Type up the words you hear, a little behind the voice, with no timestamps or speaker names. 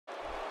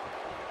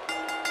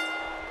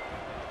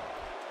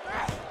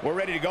We're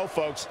ready to go,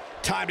 folks.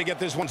 Time to get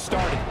this one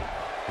started.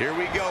 Here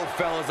we go,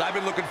 fellas. I've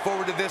been looking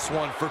forward to this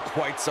one for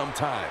quite some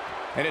time.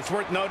 And it's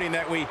worth noting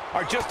that we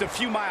are just a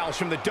few miles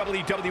from the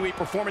WWE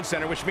Performance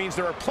Center, which means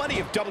there are plenty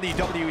of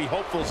WWE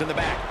hopefuls in the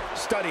back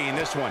studying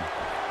this one.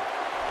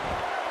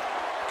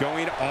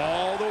 Going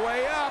all the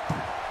way up.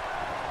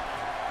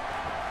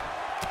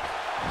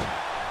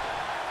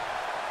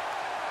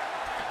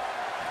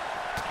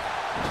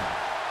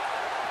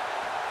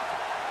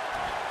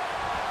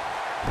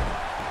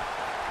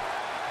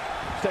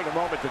 Let's take a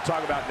moment to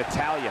talk about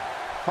Natalya.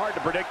 Hard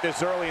to predict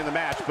this early in the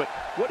match, but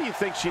what do you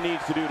think she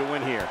needs to do to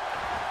win here?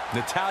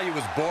 Natalya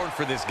was born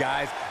for this,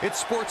 guys. It's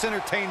sports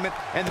entertainment,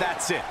 and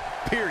that's it,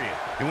 period.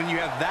 And when you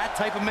have that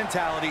type of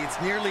mentality,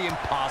 it's nearly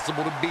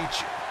impossible to beat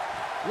you.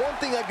 One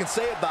thing I can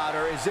say about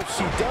her is if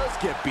she does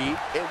get beat,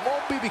 it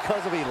won't be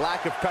because of a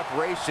lack of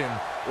preparation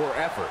or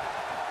effort.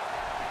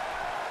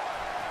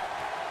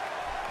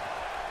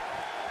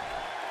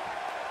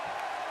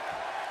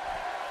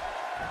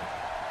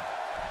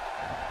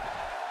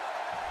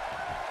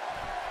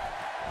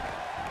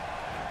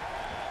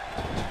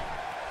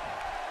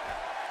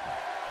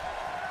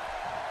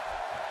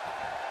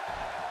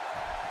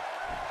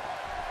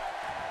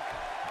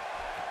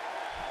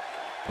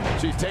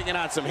 She's taking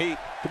on some heat.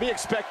 To be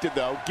expected,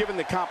 though, given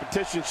the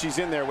competition she's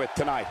in there with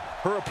tonight.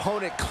 Her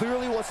opponent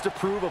clearly wants to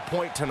prove a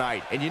point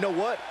tonight. And you know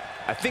what?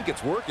 I think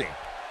it's working.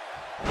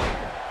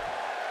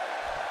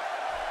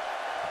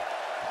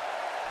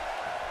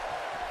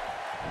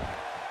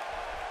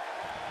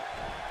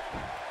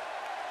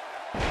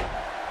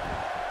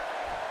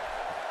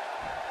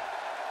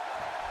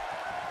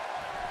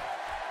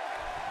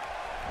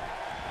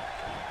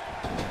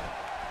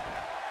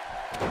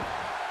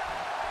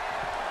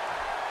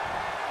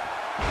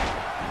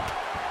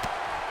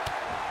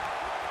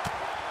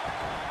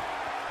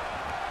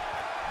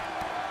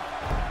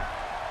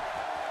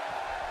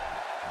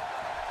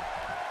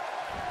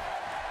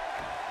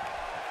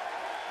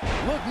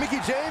 Look, Mickie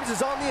James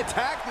is on the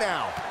attack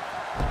now.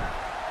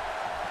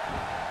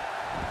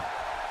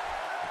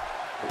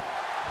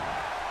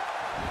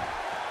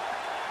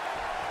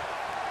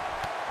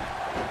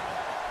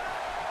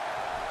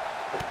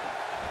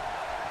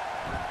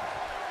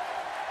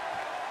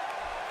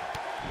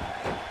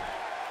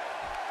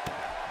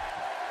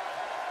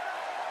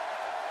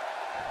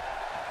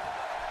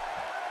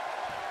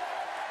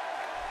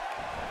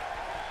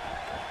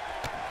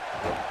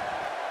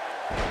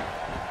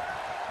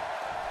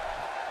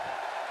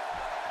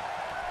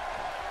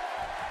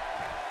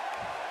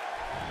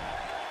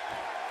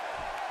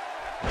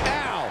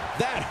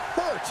 That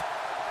hurt.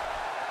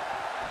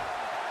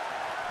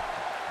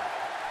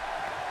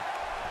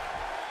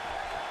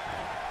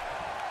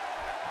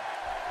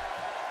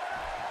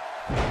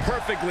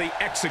 Perfectly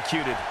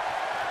executed.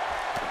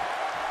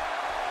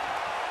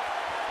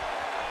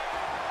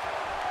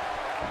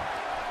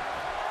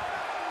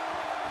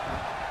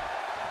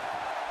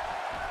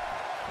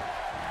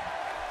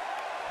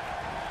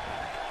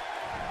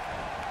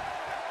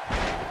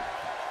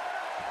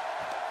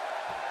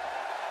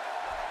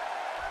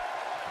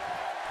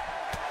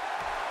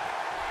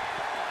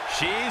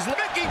 She's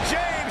Mickie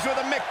James with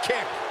a Mick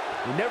kick.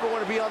 You never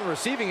want to be on the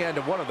receiving end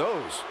of one of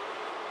those.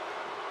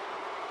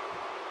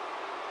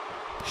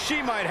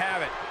 She might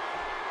have it.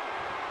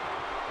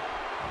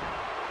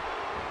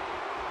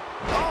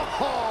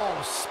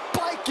 Oh,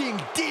 spiking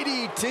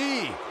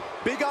DDT.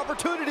 Big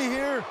opportunity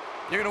here.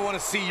 You're going to want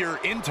to see your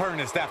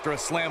internist after a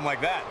slam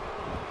like that.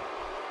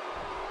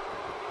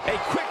 A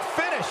quick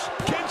finish.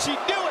 Can she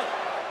do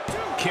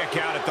it? Kick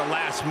out at the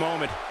last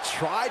moment.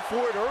 Tried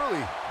for it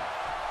early.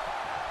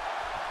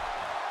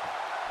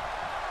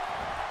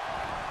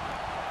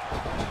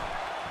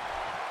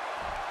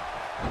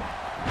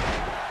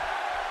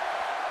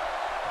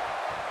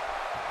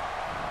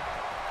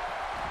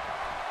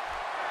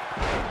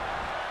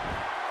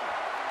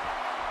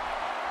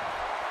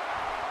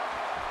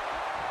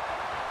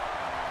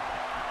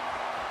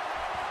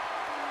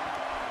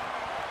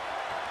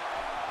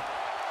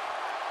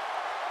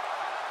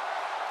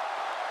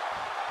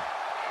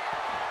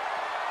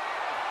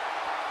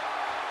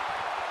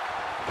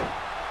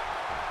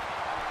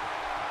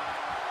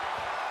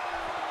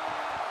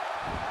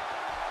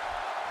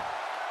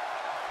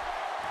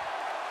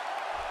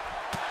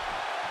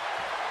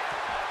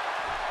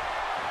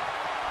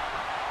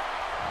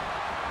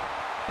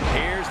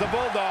 Here's the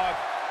Bulldog.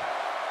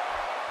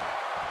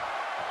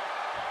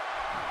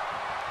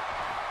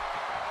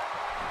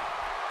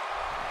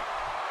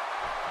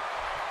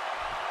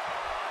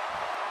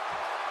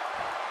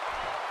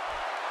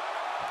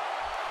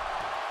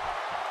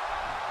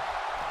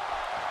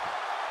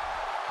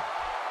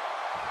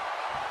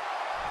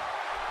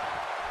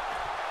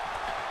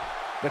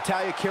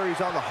 Natalya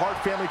carries on the Hart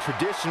family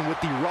tradition with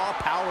the raw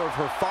power of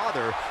her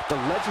father, the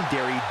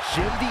legendary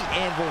Jim the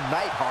Anvil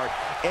Neidhart,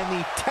 and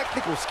the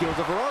technical skills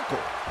of her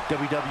uncle,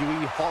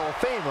 WWE Hall of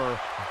Famer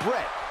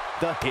Bret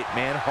the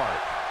Hitman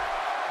Hart.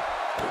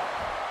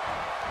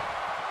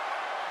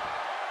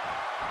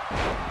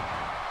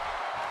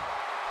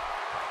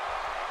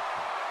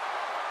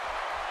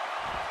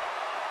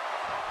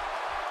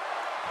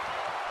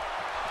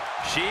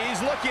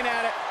 She's looking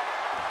at it.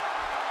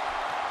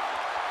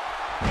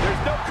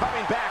 There's no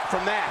coming back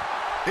from that.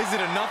 Is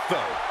it enough,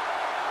 though?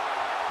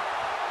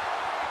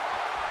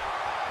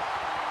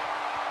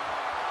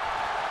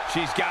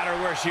 She's got her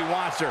where she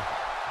wants her.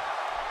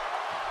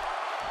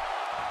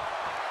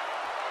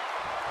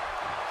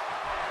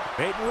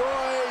 Peyton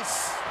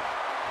Royce.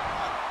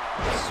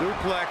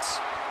 Suplex.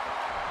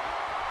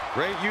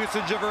 Great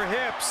usage of her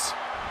hips.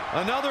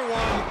 Another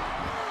one.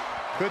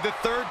 Could the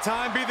third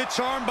time be the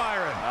charm,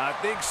 Byron? I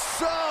think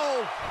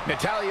so.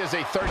 Natalya's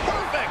a third.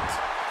 Perfect.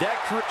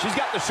 She's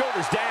got the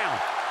shoulders down.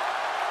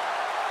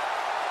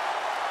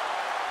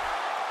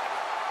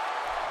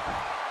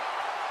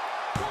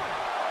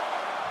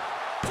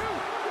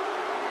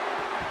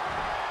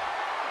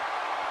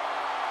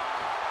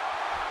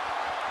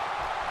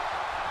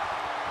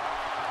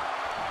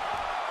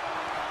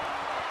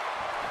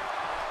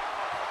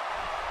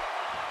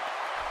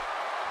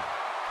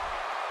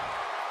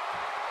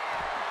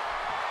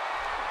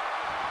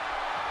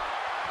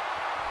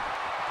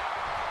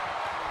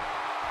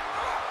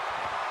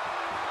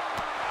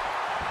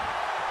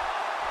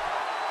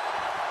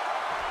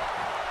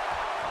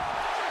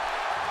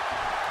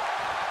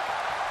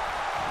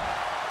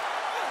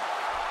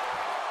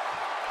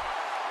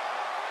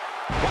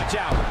 Watch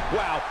out.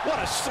 Wow, what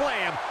a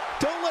slam.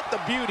 Don't let the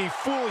beauty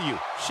fool you.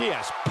 She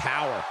has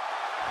power.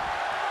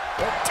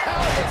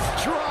 Natalya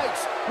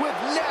strikes with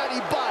natty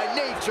by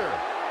nature.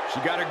 She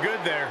got her good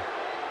there.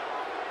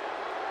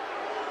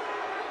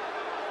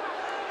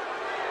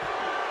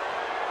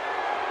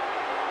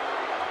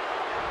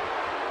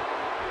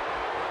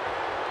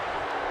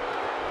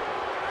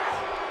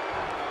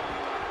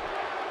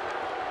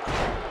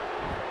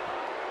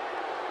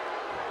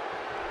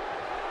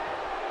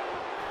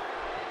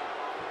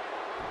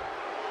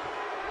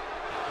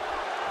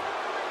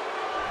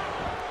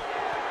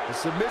 The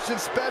submission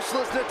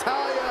specialist,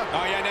 Natalya.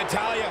 Oh, yeah,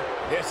 Natalya.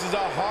 This is a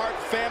Hart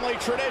family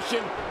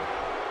tradition.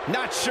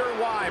 Not sure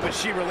why, but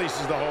she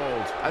releases the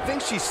hold. I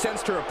think she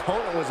sensed her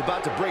opponent was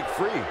about to break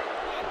free.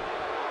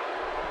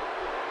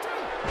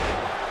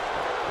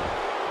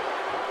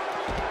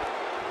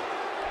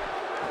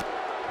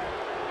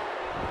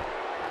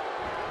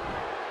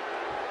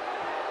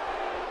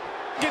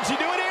 Can she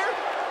do it here?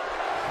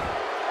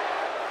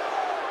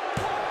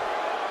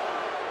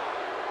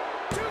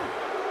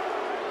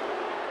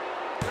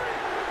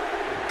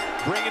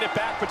 Bringing it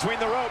back between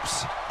the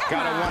ropes.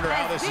 Gotta wonder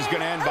how this is going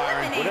to end,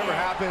 Byron. Whatever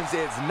happens,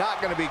 it's not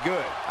going to be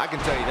good. I can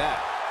tell you that.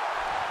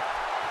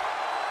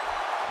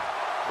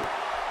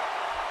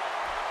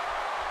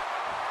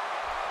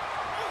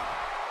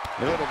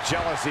 A little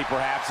jealousy,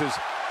 perhaps, as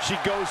she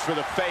goes for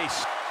the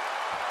face.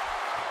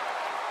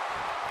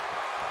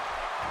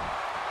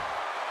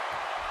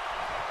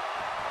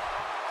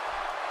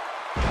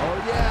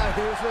 Oh, yeah,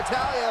 here's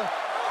Natalya.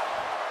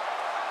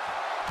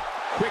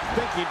 Quick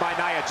thinking by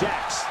Nia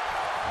Jax.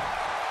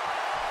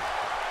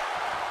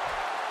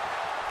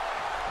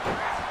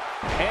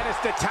 And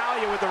it's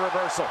Natalya with the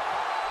reversal.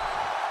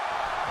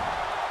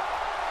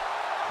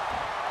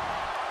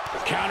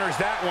 Counters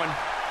that one.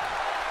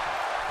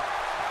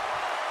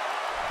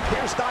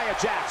 Here's Nia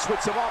Jax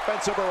with some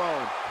offense of her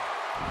own.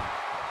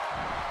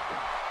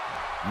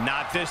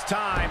 Not this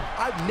time.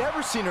 I've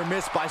never seen her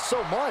miss by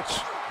so much.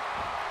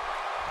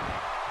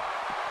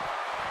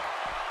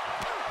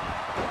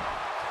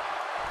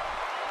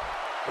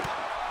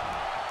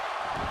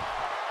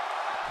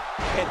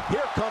 And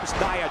here comes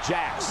Nia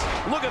Jax.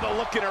 Look at the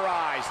look in her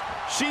eyes.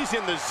 She's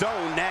in the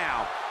zone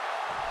now.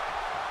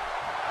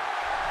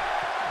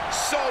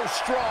 So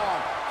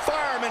strong.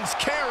 Fireman's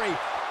carry.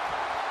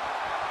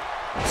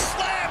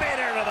 Slamming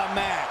her to the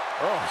mat.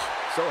 Oh,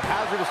 so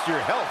hazardous to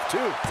your health,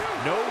 too.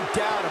 No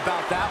doubt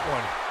about that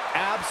one.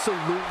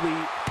 Absolutely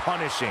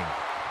punishing.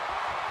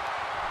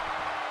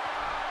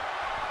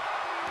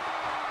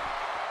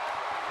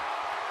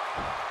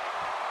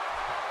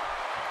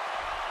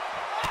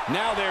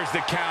 Now there's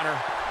the counter.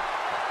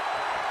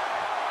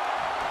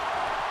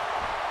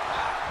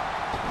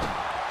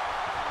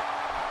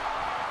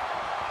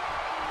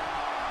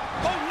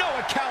 Oh, no,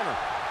 a counter.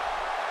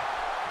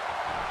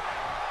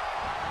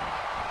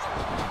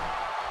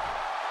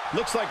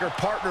 Looks like her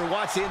partner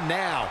wants in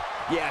now.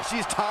 Yeah,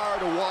 she's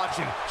tired of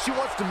watching. She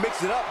wants to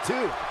mix it up,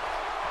 too.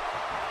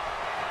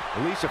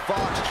 Alicia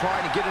Fox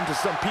trying to get into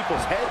some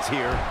people's heads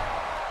here.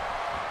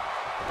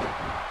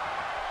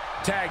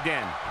 Tagged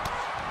in.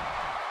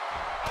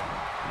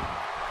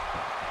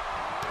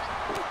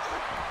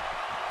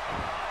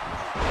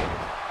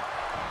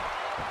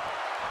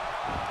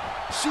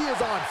 She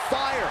is on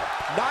fire.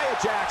 Nia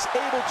Jax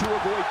able to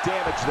avoid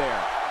damage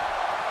there.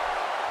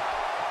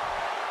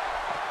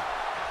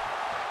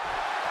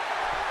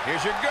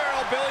 Here's your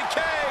girl, Billie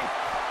Kay.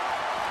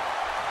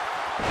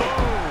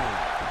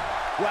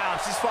 Boom. Wow,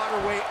 she's fought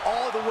her way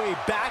all the way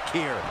back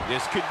here.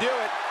 This could do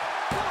it.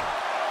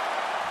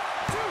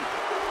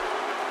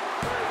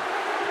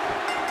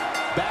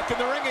 Back in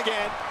the ring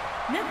again.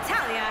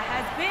 Natalya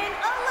has been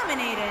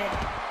eliminated.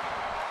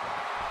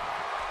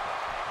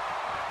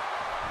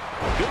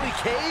 Billie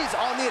Kay's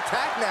on the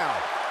attack now.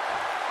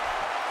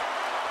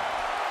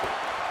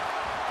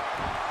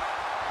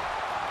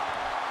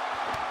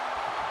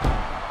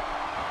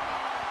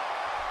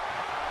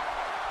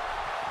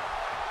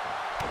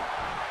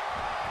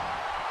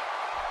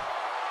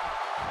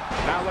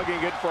 Not looking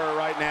good for her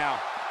right now.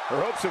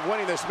 Her hopes of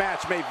winning this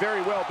match may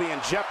very well be in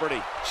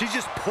jeopardy. She's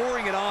just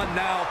pouring it on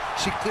now.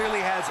 She clearly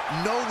has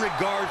no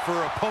regard for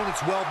her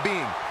opponent's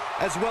well-being,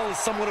 as well as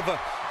somewhat of an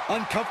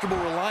uncomfortable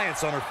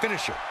reliance on her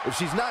finisher. If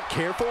she's not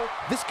careful,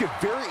 this could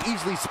very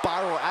easily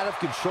spiral out of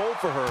control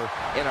for her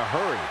in a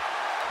hurry.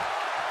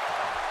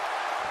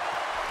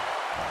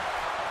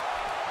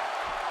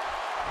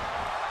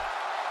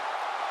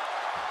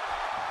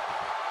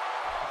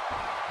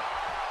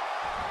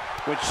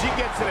 When she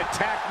gets in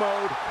attack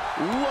mode,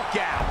 look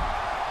out.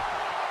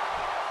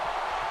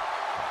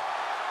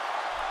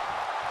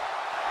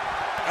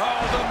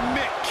 Oh, the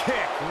mitt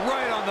kick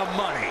right on the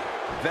money.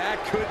 That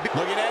could be.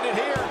 Looking at it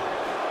here.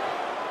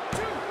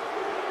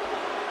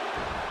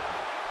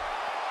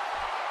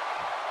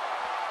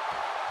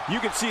 You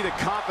can see the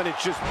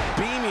confidence just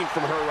beaming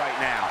from her right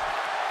now.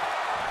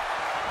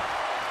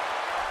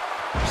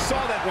 Saw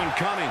that one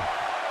coming.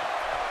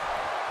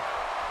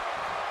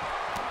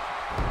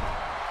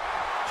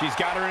 She's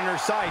got her in her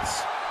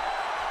sights.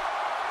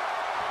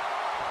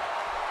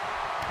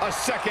 A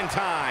second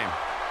time.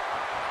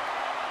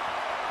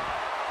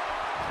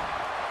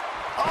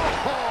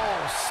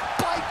 Oh,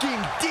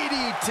 spiking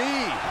DDT.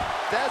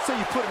 That's how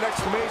you put an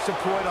exclamation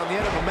point on the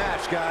end of a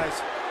match,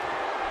 guys.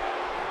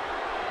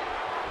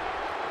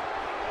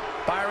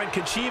 Byron,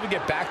 can she even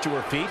get back to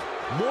her feet?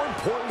 More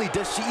importantly,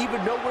 does she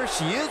even know where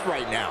she is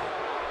right now?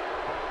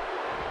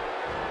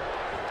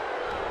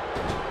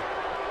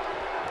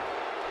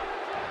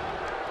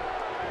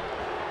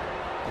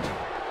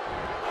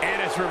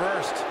 And it's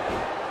reversed.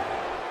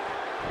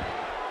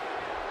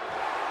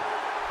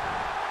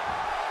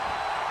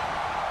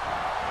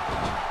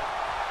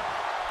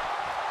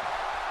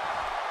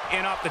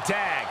 In off the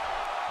tag.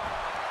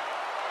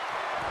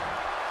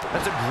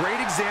 That's a great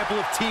example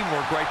of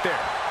teamwork right there.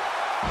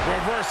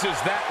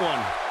 Reverses that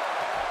one.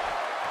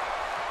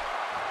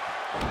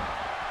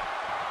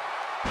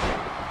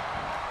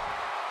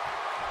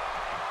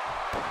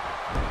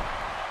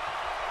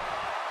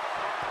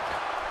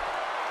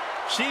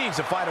 She needs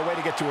to find a way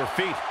to get to her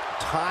feet.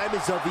 Time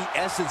is of the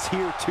essence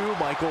here too,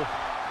 Michael.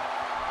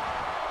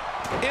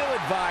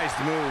 Ill-advised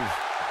move.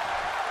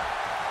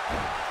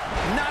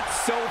 Not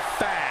so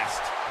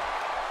fast.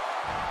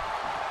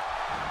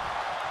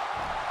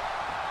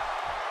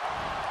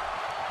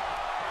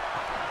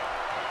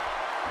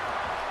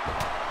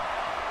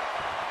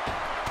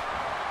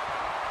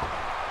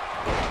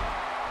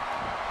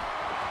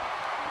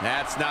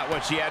 That's not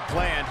what she had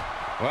planned.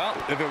 Well,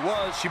 if it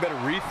was, she better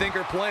rethink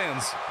her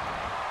plans.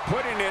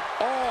 Putting it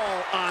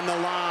all on the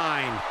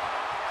line.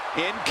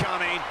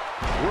 Incoming.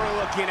 We're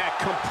looking at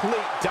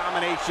complete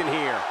domination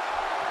here.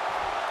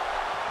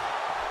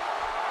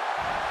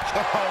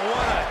 Oh,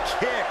 what a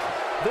kick.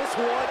 This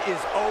one is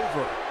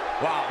over.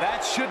 Wow,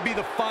 that should be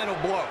the final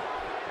blow.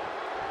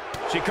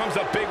 She comes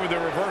up big with a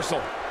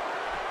reversal.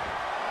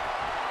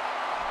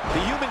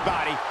 The human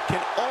body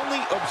can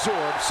only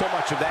absorb so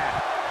much of that.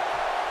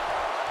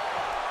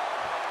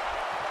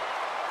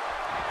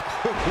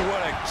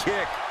 What a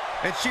kick.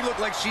 And she looked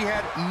like she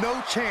had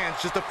no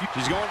chance just a few.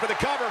 She's going for the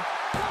cover.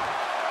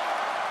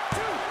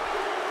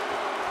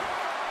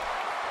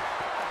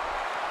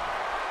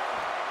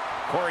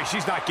 Corey,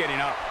 she's not getting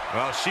up.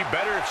 Well, she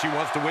better if she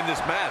wants to win this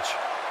match.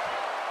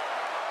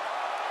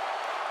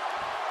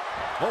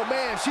 Oh,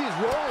 man, she's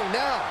rolling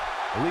now.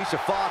 Alicia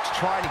Fox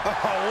trying to... Oh,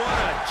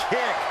 what a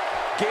kick.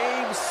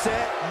 Game,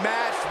 set,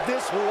 match.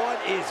 This one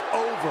is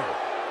over.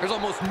 There's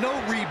almost no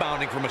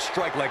rebounding from a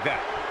strike like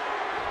that.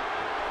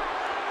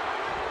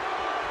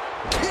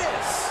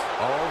 Kiss.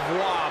 Au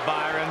revoir,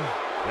 Byron.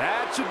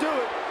 That should do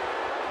it.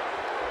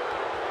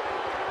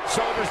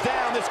 Shoulders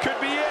down. This could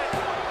be it.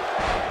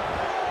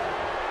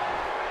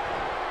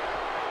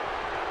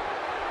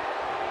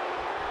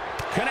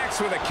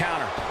 Connects with a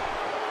counter.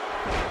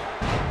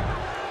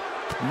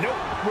 Nope,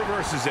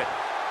 reverses it.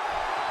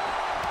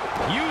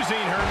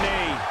 Using her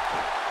knee.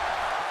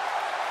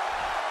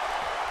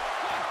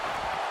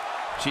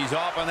 She's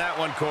off on that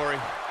one, Corey.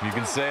 You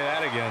can say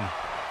that again.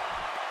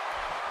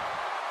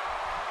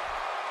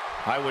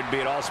 I wouldn't be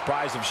at all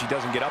surprised if she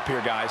doesn't get up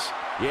here, guys.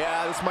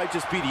 Yeah, this might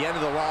just be the end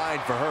of the line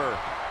for her.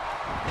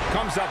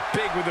 Comes up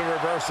big with the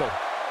reversal.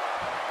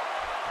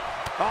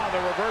 Oh, the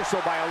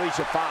reversal by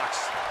Alicia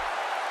Fox.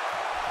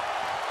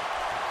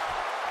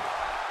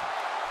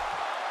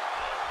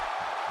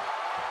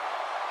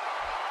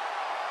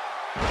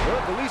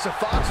 Look, Alicia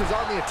Fox is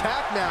on the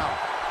attack now.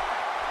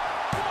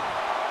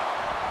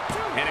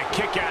 And a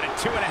kick out at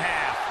 2.5.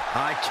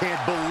 I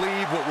can't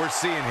believe what we're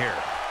seeing here.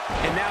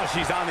 And now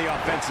she's on the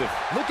offensive.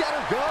 Look at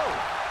her go.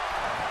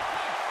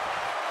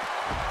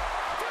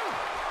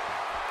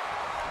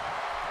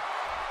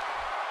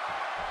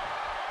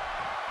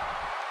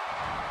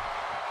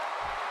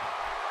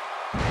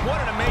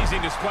 What an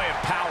amazing display of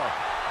power.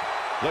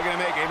 Looking to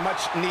make a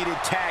much-needed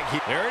tag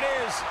here. There it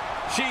is.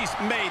 She's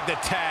made the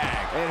tag.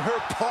 And her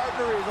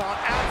partner is on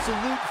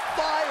absolute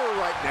fire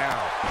right now.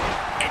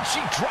 And she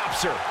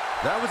drops her.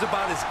 That was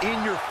about as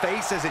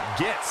in-your-face as it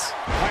gets.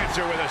 Plants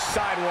her with a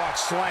sidewalk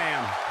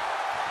slam.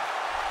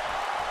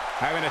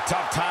 Having a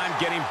tough time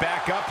getting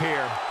back up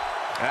here.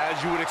 As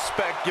you would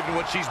expect, given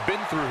what she's been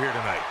through here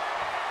tonight.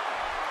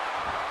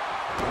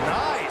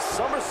 Nice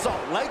somersault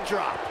leg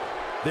drop.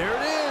 There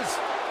it is.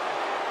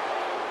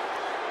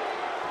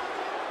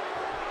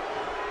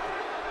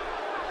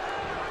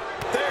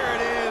 There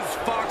it is.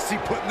 Foxy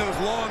putting those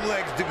long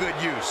legs to good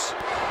use.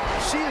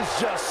 She is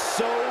just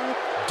so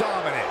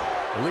dominant.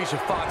 Alicia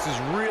Fox is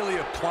really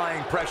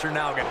applying pressure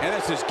now. And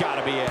this has got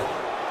to be it.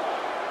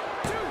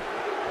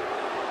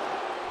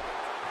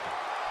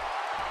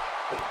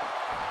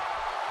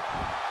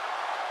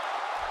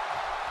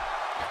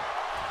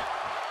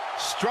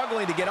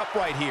 Struggling to get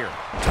upright here.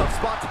 Tough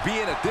spot to be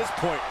in at this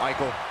point,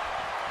 Michael.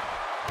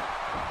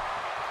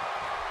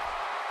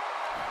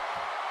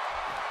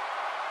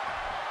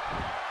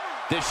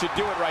 This should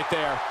do it right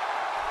there.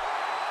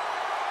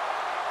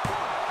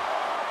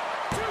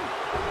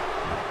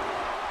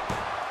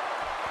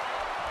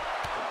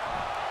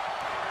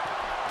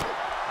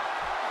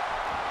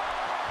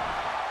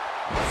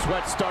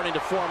 Sweat starting to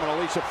form on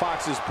Alicia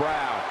Fox's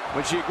brow.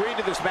 When she agreed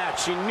to this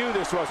match, she knew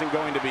this wasn't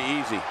going to be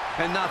easy.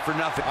 And not for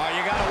nothing. Oh,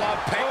 you gotta love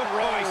Peyton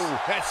Royce.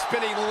 That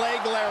spinning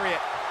leg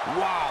lariat.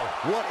 Wow,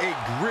 what a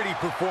gritty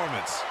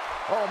performance.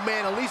 Oh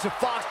man, Alicia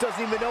Fox doesn't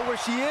even know where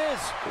she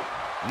is.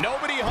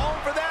 Nobody home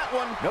for that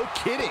one. No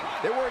kidding.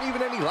 There weren't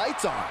even any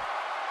lights on.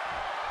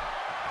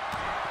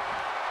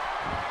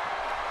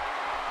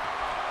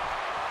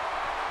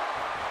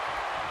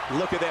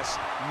 Look at this.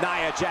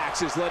 Nia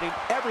Jax is letting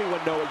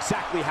everyone know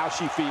exactly how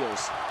she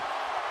feels.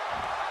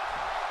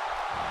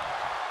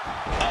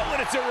 Oh,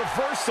 and it's a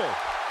reversal.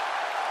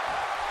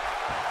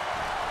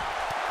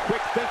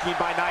 Quick thinking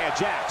by Nia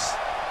Jax.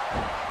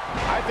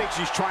 I think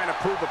she's trying to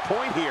prove a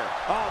point here.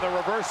 Oh, the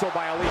reversal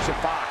by Alicia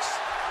Fox.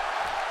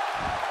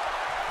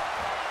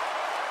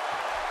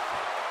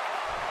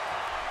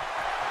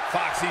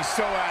 Foxy's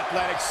so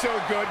athletic, so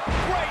good.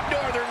 Great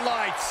Northern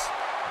Lights.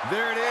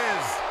 There it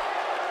is.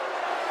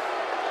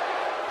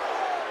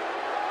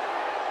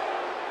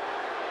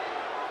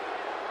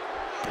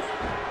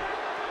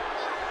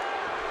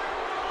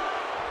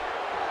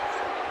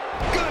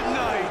 Good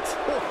night.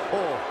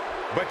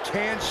 But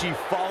can she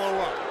follow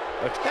up?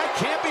 That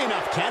can't be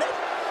enough, can it?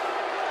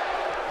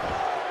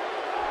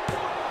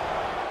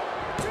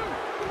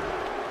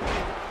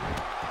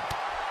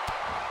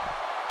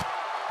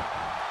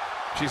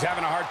 She's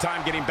having a hard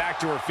time getting back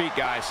to her feet,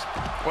 guys.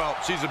 Well,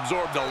 she's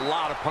absorbed a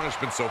lot of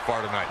punishment so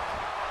far tonight.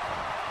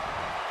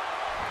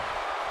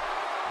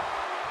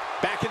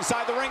 Back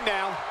inside the ring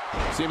now.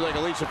 Seems like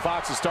Alicia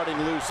Fox is starting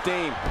to lose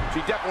steam.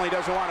 She definitely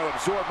doesn't want to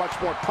absorb much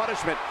more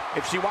punishment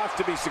if she wants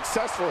to be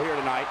successful here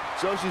tonight.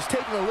 So she's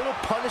taking a little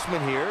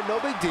punishment here. No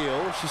big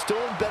deal. She's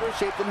still in better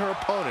shape than her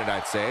opponent,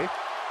 I'd say.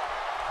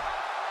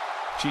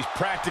 She's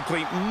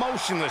practically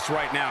motionless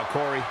right now,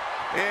 Corey.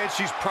 And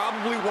she's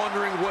probably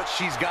wondering what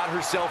she's got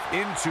herself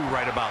into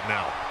right about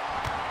now.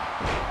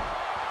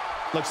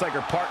 Looks like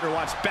her partner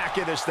wants back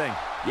in this thing.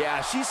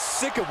 Yeah, she's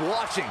sick of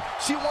watching.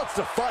 She wants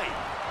to fight.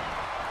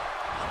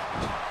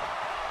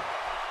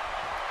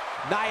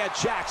 Nia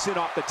Jackson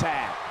off the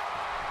tag.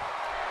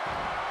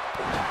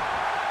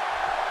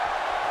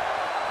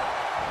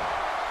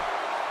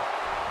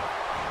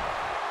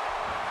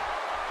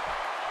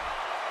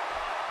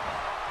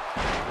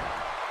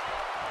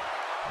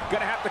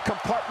 Gonna have to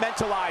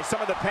compartmentalize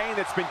some of the pain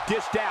that's been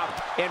dished out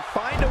and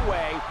find a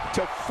way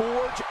to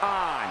forge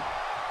on.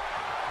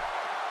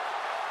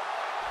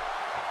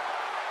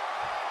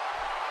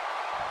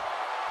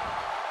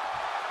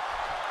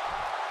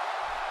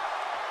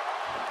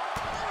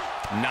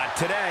 Not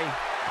today.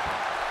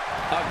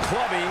 A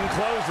clubbing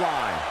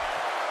clothesline.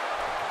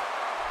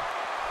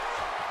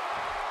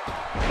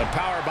 The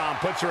powerbomb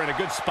puts her in a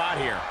good spot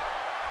here.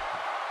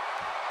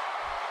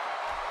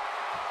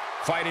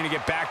 Fighting to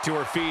get back to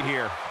her feet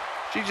here.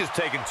 She's just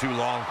taking too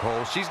long,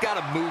 Cole. She's got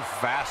to move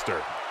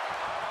faster.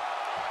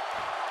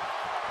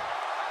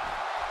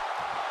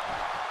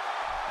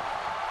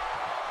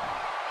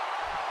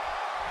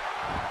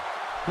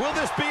 Will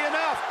this be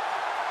enough?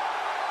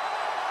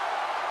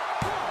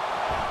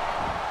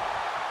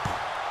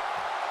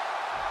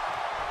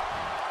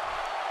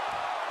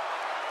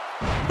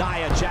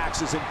 Nia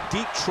Jax is in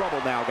deep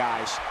trouble now,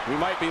 guys. We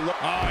might be looking.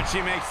 Oh, and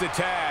she makes the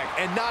tag.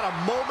 And not a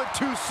moment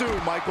too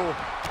soon, Michael.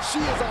 She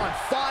is on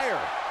fire.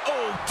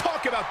 Oh,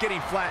 talk about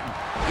getting flattened.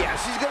 Yeah,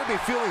 she's going to be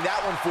feeling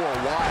that one for a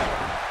while.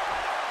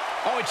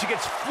 Oh, and she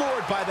gets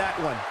floored by that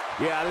one.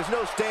 Yeah, there's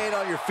no staying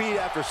on your feet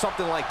after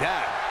something like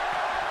that.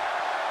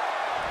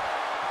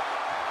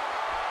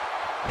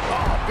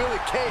 Oh, Billy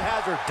Kay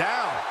has her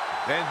down.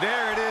 And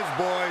there it is,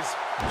 boys.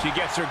 She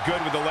gets her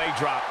good with the leg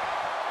drop.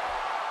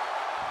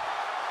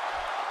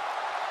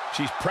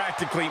 She's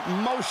practically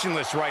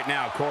motionless right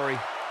now, Corey.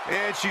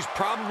 And she's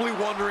probably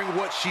wondering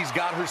what she's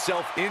got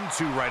herself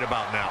into right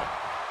about now.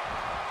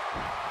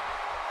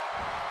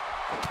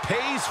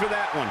 Pays for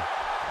that one.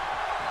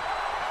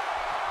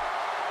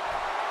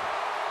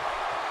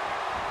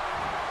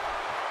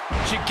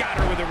 She got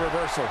her with a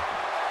reversal.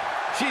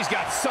 She's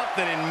got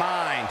something in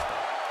mind.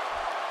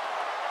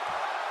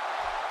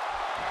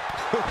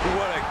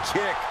 What a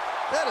kick.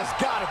 That has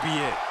got to be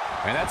it.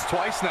 And that's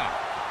twice now.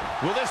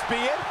 Will this be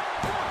it?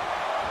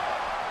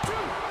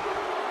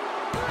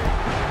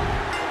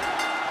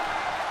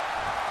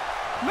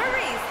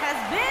 Maryse has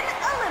been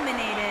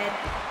eliminated.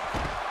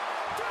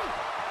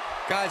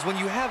 Guys, when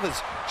you have as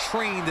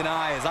trained an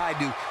eye as I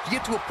do, you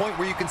get to a point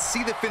where you can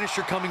see the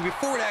finisher coming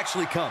before it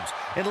actually comes.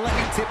 And let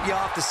me tip you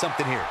off to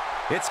something here.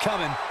 It's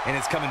coming, and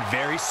it's coming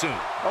very soon.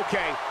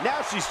 Okay, now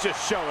she's just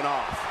showing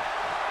off.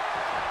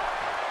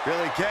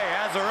 Billie Kay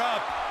has her up.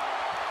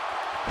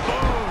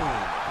 Boom.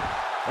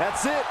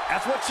 That's it.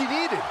 That's what she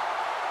needed.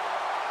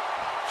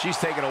 She's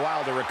taking a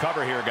while to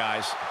recover here,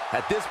 guys.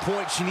 At this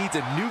point, she needs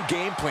a new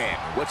game plan.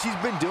 What she's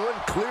been doing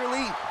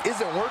clearly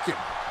isn't working.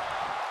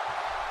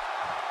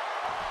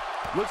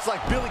 Looks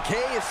like Billie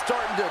Kay is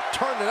starting to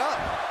turn it up.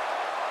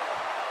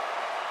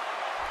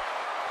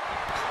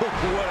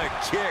 What a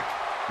kick.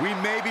 We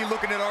may be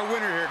looking at our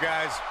winner here,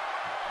 guys.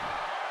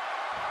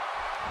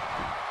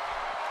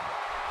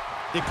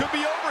 It could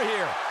be over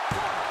here.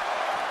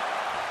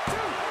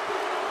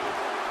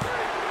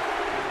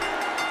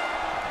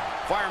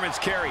 Fireman's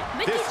carry.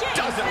 Mickie This James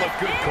doesn't look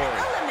has good, been Corey.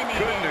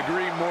 eliminated. Couldn't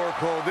agree more,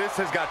 Cole. This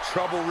has got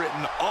trouble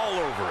written all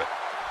over it.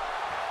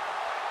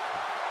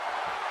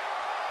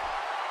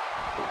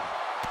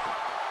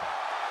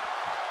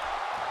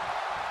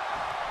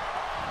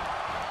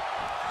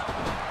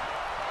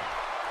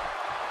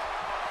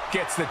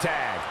 Gets the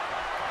tag.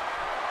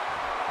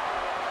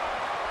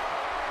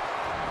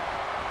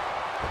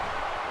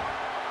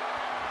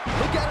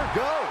 Look at her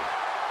go.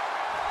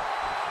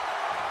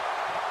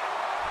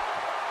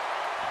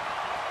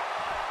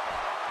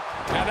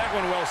 Now that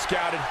one well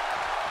scouted.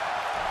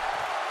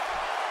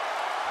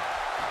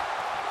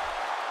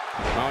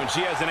 Oh, and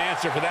she has an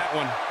answer for that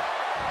one.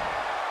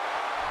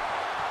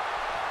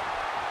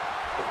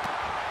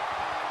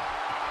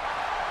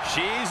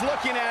 She's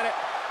looking at it.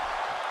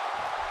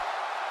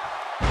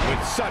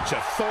 With such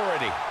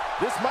authority.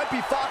 This might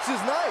be Fox's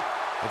night.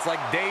 It's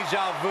like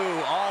deja vu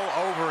all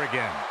over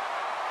again.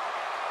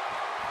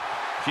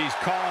 She's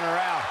calling her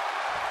out.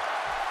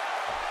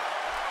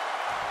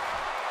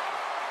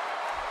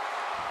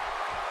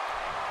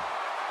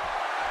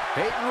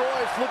 Peyton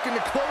Royce looking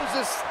to close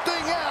this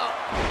thing out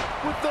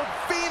with the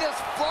Venus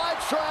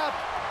flytrap.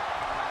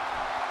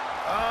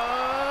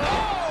 Oh!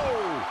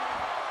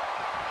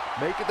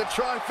 Make it the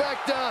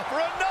trifecta. For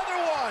another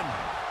one.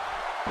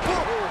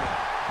 Boom.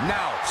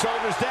 Now,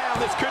 shoulders down.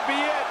 This could be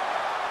it.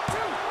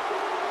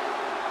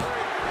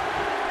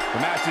 The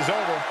match is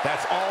over.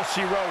 That's all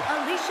she wrote.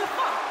 Alicia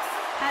Fox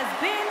has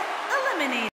been eliminated.